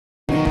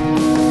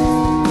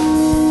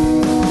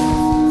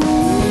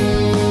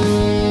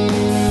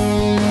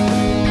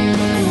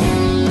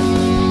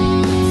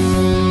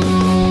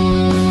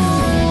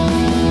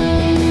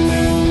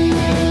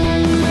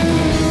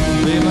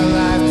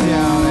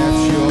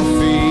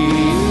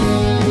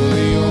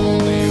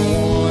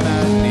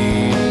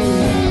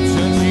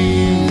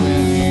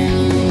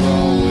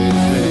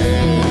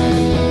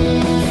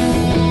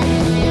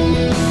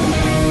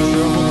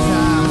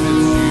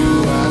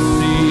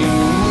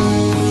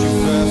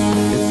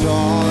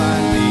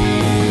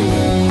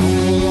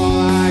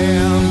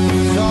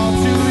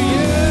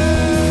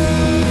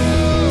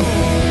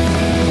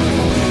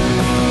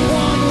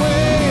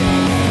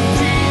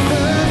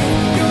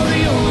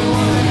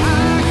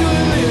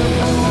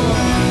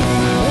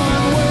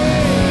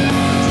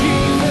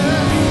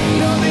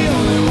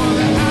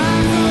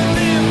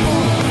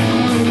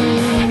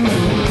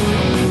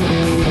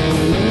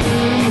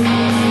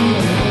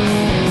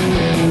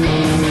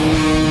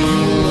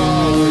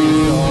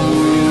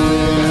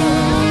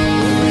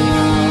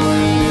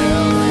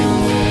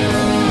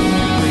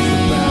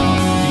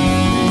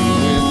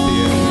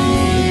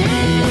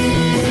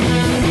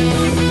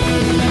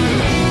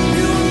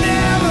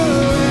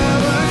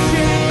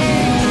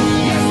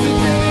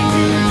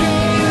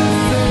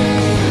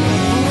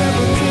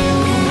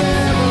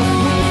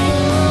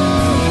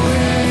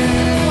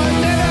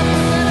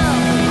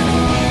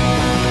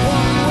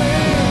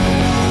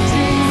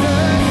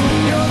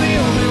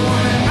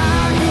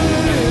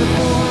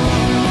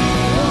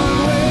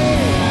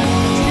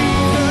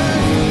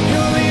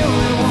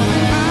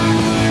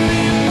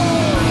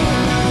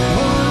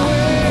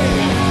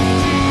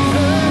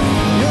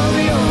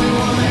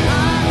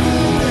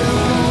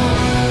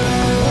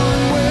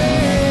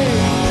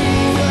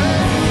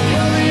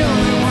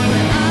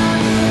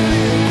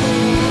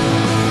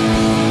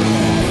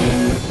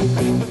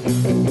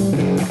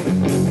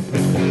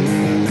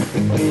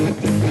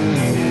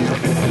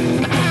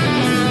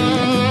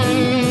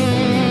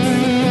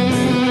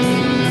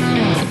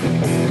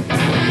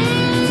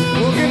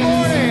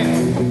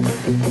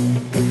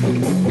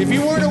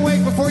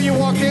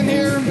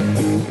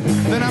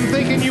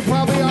thinking you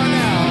probably are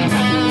now.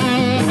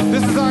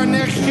 This is our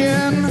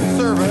NextGen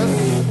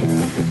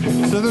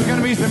service, so there's going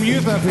to be some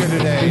youth up here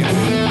today.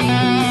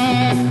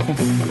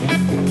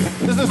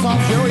 This is a song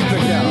Joey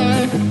picked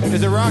out.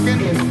 Is it rocking?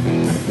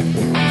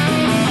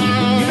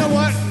 You know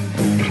what?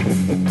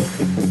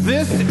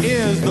 This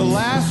is the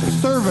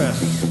last service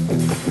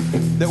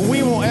that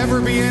we will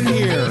ever be in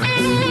here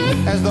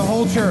as the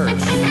whole church.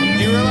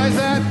 Do you realize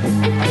that?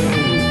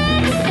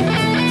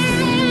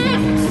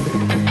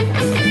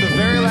 The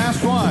very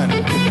last one.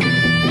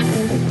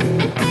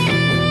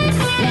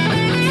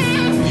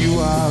 You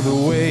are the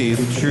way,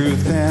 the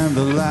truth, and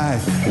the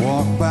life.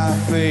 Walk by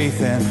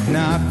faith and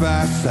not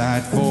by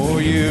sight.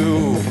 For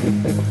you,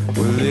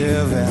 we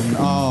live and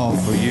all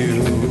for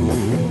you.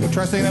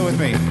 Try saying that with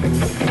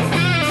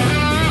me.